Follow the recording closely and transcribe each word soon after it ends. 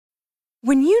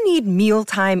When you need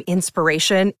mealtime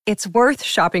inspiration, it's worth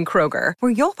shopping Kroger,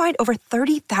 where you'll find over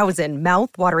 30,000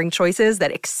 mouth-watering choices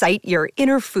that excite your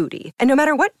inner foodie. And no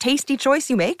matter what tasty choice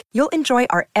you make, you'll enjoy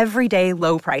our everyday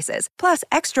low prices, plus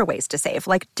extra ways to save,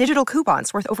 like digital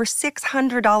coupons worth over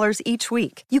 $600 each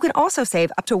week. You can also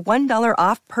save up to $1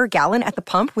 off per gallon at the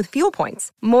pump with fuel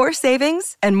points. More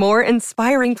savings and more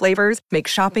inspiring flavors make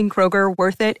shopping Kroger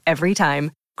worth it every time.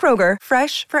 Kroger,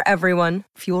 fresh for everyone.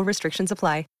 Fuel restrictions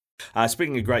apply.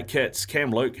 Speaking of great kits,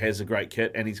 Cam Luke has a great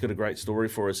kit and he's got a great story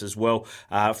for us as well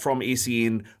from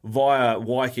SEN via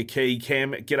Waikiki.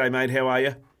 Cam, g'day mate, how are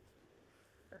you?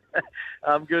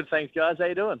 I'm good, thanks guys. How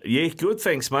you doing? Yeah, good,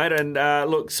 thanks mate. And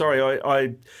look, sorry,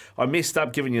 I messed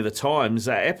up giving you the times.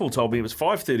 Apple told me it was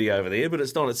 5:30 over there, but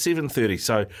it's not. It's 7:30.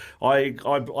 So I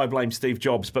blame Steve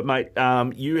Jobs. But mate,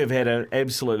 you have had an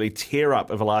absolutely tear up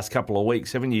over the last couple of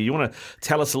weeks, haven't you? You want to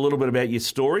tell us a little bit about your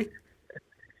story?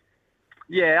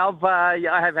 Yeah,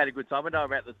 I have had a good time. I know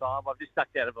about the time. I've just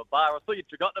ducked out of a bar. I thought you'd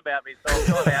forgotten about me, so I've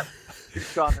gone out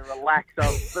just trying to relax.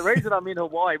 The reason I'm in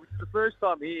Hawaii, which is the first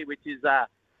time here, which is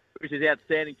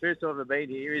outstanding, first time I've ever been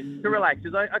here, is to relax.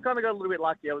 Because I kind of got a little bit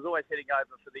lucky. I was always heading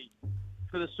over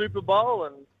for the Super Bowl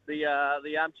and the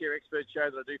Armchair Expert show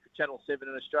that I do for Channel 7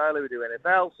 in Australia. We do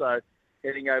NFL, so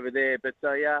heading over there. But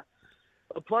I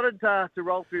plotted to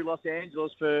roll through Los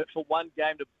Angeles for one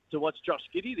game to watch Josh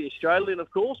Giddey, the Australian,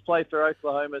 of course, play for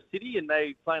Oklahoma City, and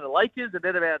they playing the Lakers. And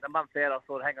then about a month out, I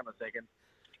thought, hang on a second,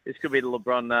 this could be the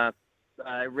LeBron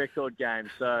record game.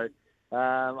 So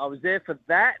I was there for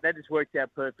that. That just worked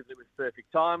out perfectly with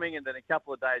perfect timing. And then a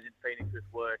couple of days in Phoenix with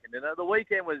work. And then the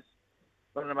weekend was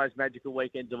one of the most magical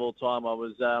weekends of all time. I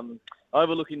was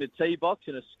overlooking the tee box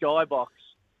in a skybox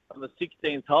on the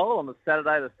 16th hole on the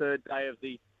Saturday, the third day of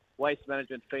the Waste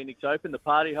Management Phoenix Open, the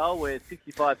party hole where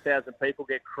 65,000 people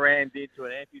get crammed into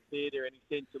an amphitheatre and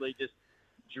essentially just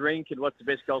drink and watch the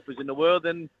best golfers in the world.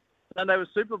 And Sunday was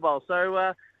Super Bowl.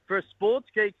 So for a sports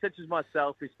geek such as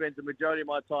myself who spends the majority of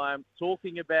my time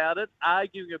talking about it,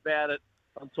 arguing about it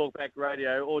on Talkback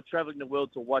Radio or travelling the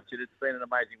world to watch it, it's been an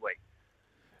amazing week.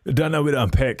 I don't know where to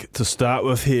unpack to start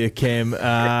with here, Cam.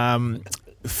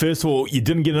 First of all, you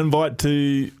didn't get an invite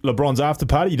to LeBron's after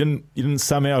party? You didn't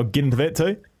somehow get into that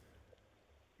too?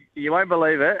 You won't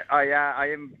believe it. I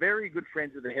am very good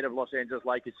friends with the head of Los Angeles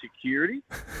Lakers security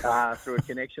through a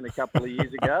connection a couple of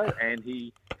years ago, and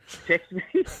he texted me,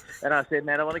 and I said,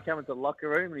 man, I want to come into the locker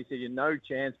room, and he said, no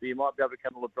chance, but you might be able to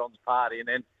come to LeBron's party. And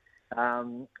then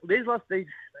these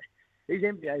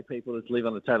NBA people that live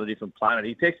on a totally different planet.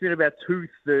 He texted me at about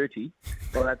 2:30.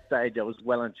 By that stage, I was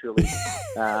well and truly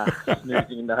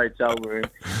snoozing in the hotel room.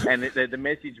 And the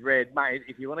message read, mate,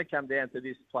 if you want to come down to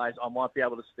this place, I might be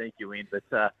able to sneak you in. But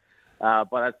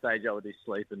by that stage, I was just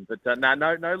sleeping. But no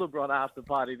LeBron after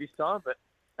party this time, but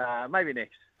maybe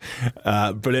next.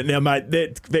 Brilliant. Now, mate,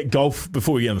 that golf,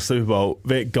 before we get on the Super Bowl,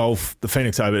 that golf, the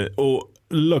Phoenix Open,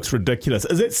 looks ridiculous.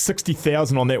 Is that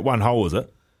 60,000 on that one hole, is it?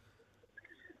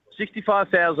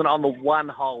 65,000 on the one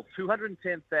hole,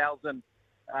 210,000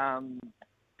 on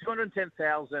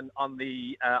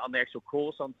the actual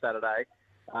course on Saturday.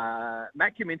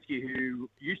 Matt Kaminsky, who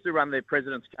used to run the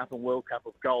President's Cup and World Cup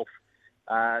of golf,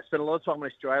 spent a lot of time in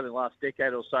Australia in the last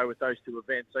decade or so with those two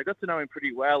events. So I got to know him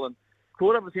pretty well and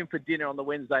caught up with him for dinner on the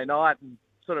Wednesday night and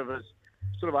sort of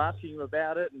asking him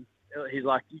about it. And he's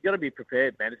like, you got to be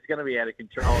prepared, man. It's going to be out of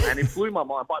control. And it blew my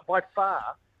mind by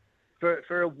far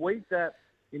for a week that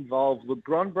involved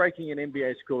LeBron breaking an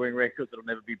NBA scoring record that'll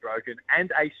never be broken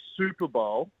and a Super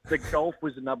Bowl. The golf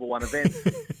was the number one event.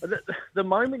 The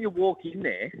moment you walk in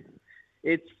there,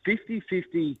 it's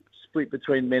 50-50 split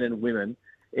between men and women.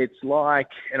 It's like,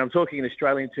 and I'm talking in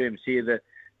Australian terms here,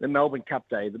 the Melbourne Cup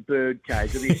Day, the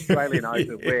Birdcage, or the Australian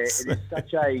Open, where it is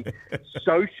such a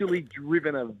socially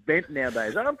driven event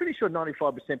nowadays. I'm pretty sure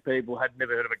 95% of people had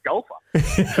never heard of a golfer.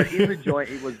 But in the joint,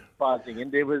 it was buzzing.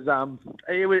 And there was,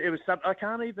 it was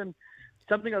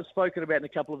something I've spoken about in a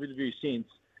couple of interviews since.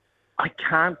 I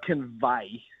can't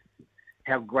convey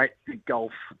how great the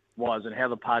golf was and how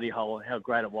the party hole, how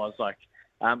great it was. The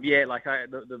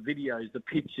videos, the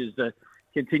pictures, the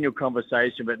continual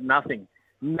conversation, but nothing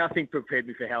prepared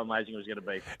me for how amazing it was going to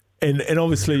be. And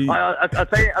obviously, I'll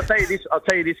tell you this,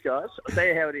 guys. I'll tell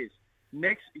you how it is.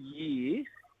 Next year,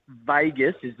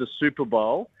 Vegas is the Super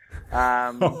Bowl. We've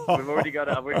already got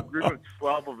a group of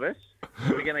 12 of us.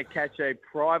 We're going to catch a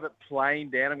private plane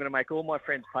down. I'm going to make all my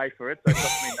friends pay for it, so it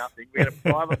costs me nothing. We had a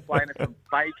private plane from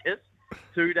Vegas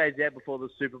 2 days out before the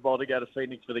Super Bowl to go to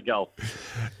Phoenix for the golf.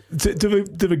 Do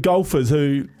the golfers,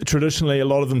 who traditionally a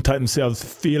lot of them take themselves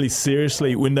fairly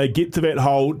seriously, when they get to that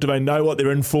hole, do they know what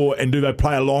they're in for and do they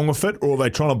play along with it, or are they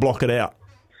trying to block it out?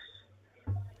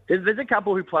 there's a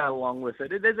couple who play along with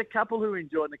it. There's a couple who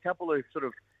enjoy it, and a couple who sort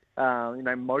of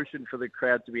motion for the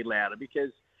crowd to be louder,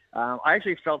 because I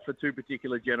actually felt for two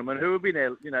particular gentlemen who have been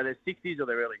their 60s or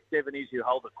their early 70s, who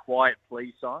hold a quiet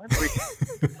please sign, which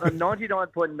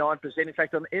 99.9%, in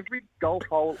fact, on every golf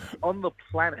hole on the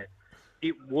planet,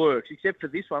 it works, except for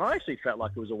this one. I actually felt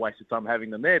like it was a waste of time having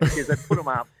them there, because they'd put them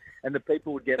up and the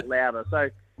people would get louder. So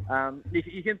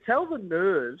you can tell the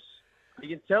nerves. You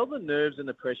can tell the nerves and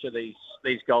the pressure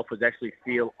these golfers actually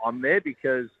feel on there,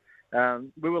 because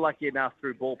we were lucky enough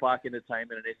through Ballpark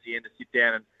Entertainment and SEN to sit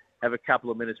down and have a couple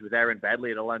of minutes with Aaron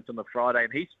Badley at a lunch on the Friday,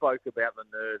 and he spoke about the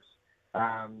nerves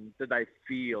that they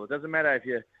feel. It doesn't matter if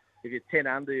you're 10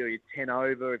 under or you're 10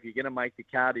 over, if you're going to make the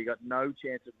cut, you've got no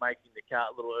chance of making the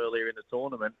cut a little earlier in the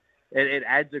tournament. It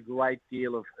adds a great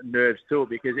deal of nerves to it,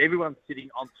 because everyone's sitting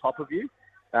on top of you.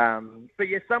 But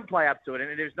yeah, some play up to it,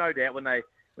 and there's no doubt when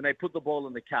they put the ball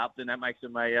in the cup, then that makes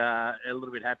them a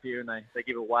little bit happier, and they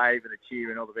give a wave and a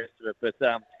cheer and all the rest of it.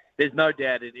 But there's no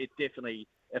doubt it definitely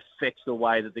affects the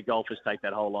way that the golfers take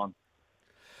that hole on.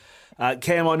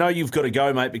 Cam, I know you've got to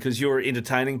go, mate, because you're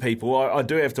entertaining people. I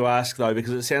do have to ask, though,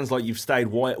 because it sounds like you've stayed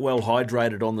well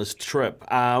hydrated on this trip.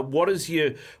 What is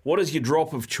your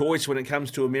drop of choice when it comes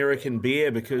to American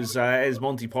beer? Because as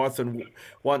Monty Python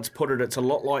once put it, it's a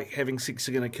lot like having sex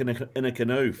in a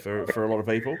canoe for a lot of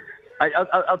people.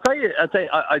 I'll tell you,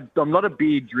 I'm not a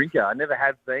beer drinker. I never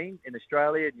have been in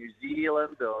Australia, New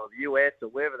Zealand, or the US, or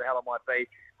wherever the hell I might be.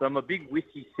 But I'm a big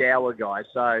whiskey sour guy.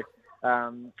 So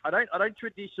I don't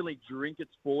traditionally drink at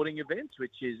sporting events,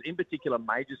 which is in particular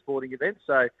major sporting events.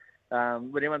 So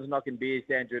when everyone's knocking beers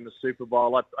down during the Super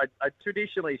Bowl, I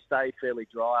traditionally stay fairly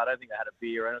dry. I don't think I had a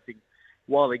beer. I don't think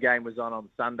while the game was on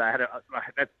Sunday,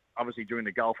 that's obviously during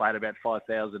the golf, I had about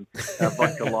 5,000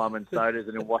 vodka lime and sodas,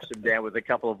 and then washed them down with a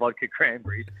couple of vodka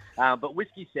cranberries. But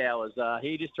whiskey sours,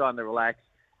 here just trying to relax.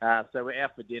 So we're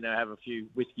out for dinner, have a few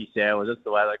whiskey sours. That's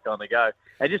the way they kind of go.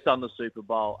 And just on the Super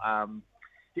Bowl,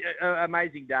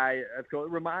 amazing day, of course,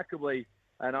 remarkably.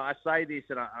 And I say this,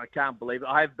 and I can't believe it.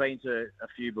 I have been to a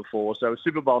few before, so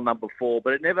Super Bowl number 4,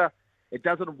 but it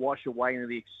doesn't wash away into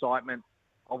the excitement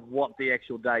of what the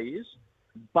actual day is.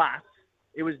 But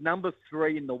it was number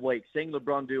 3 in the week, seeing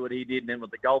LeBron do what he did and then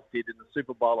what the golf did in the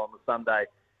Super Bowl on the Sunday.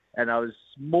 And I was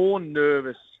more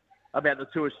nervous about the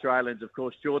two Australians, of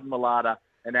course, Jordan Mailata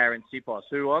and Aaron Sipos,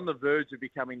 who are on the verge of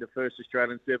becoming the first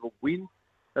Australians to ever win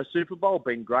a Super Bowl.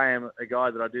 Ben Graham, a guy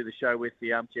that I do the show with,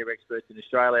 the Armchair Experts in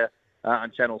Australia,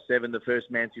 on Channel 7, the first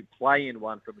man to play in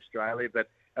one from Australia. But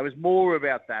it was more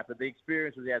about that. But the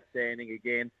experience was outstanding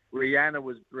again. Rihanna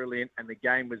was brilliant, and the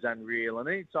game was unreal. And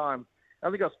anytime, I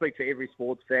think I'll speak for every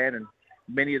sports fan and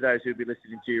many of those who'll be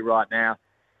listening to you right now,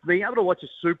 being able to watch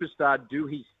a superstar do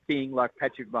his thing like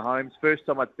Patrick Mahomes, first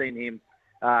time I'd seen him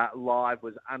live,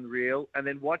 was unreal. And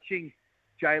then watching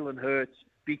Jalen Hurts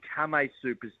become a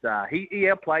superstar. He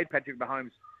outplayed Patrick Mahomes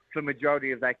for the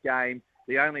majority of that game.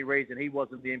 The only reason he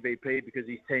wasn't the MVP because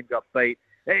his team got beat.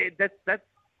 There's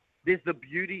the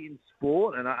beauty in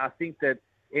sport, and I think that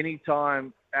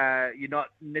anytime you're not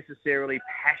necessarily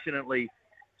passionately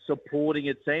supporting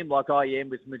a team like I am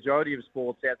with the majority of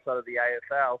sports outside of the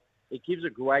AFL, it gives a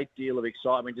great deal of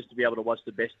excitement just to be able to watch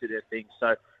the best of their things.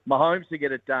 So Mahomes to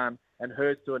get it done and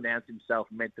Hurts to announce himself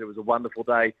meant that it was a wonderful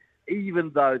day,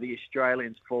 even though the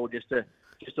Australians fall just a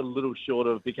little short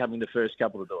of becoming the first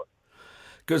couple to do it.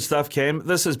 Good stuff, Cam.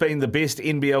 This has been the best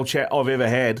NBL chat I've ever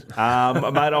had.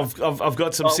 Mate, I've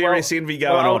got some serious envy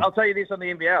going on. I'll tell you this on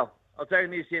the NBL.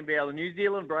 The New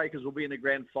Zealand Breakers will be in the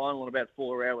grand final in about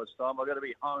 4 hours' time. I've got to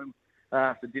be home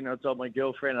after dinner. I told my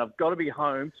girlfriend I've got to be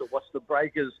home to watch the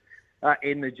Breakers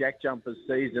end the Jack Jumpers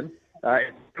season.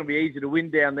 It's going to be easy to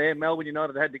win down there. Melbourne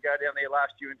United had to go down there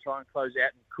last year and try and close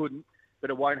out and couldn't,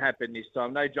 but it won't happen this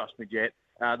time. No Josh Majette.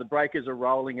 The Breakers are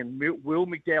rolling, and Will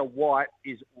McDowell-White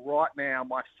is right now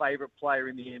my favourite player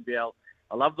in the NBL.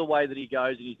 I love the way that he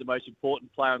goes, and he's the most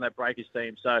important player on that Breakers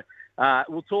team. So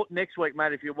we'll talk next week,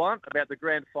 mate, if you want, about the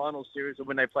grand final series of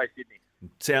when they play Sydney.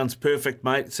 Sounds perfect,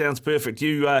 mate. Sounds perfect.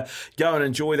 You go and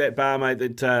enjoy that bar, mate,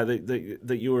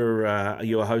 that you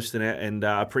were hosting at, and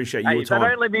I appreciate your time.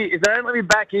 If they don't let me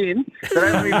back in,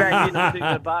 I'll take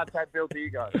the bar tab bill to you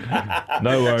guys.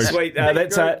 No worries. Sweet.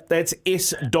 That's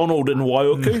S. Donald in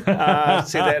Waiuku.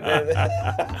 Said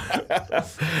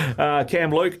that.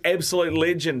 Cam Luke, absolute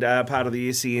legend, part of the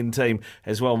SEN team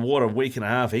as well. And what a week and a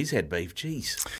half he's had, beef. Jeez.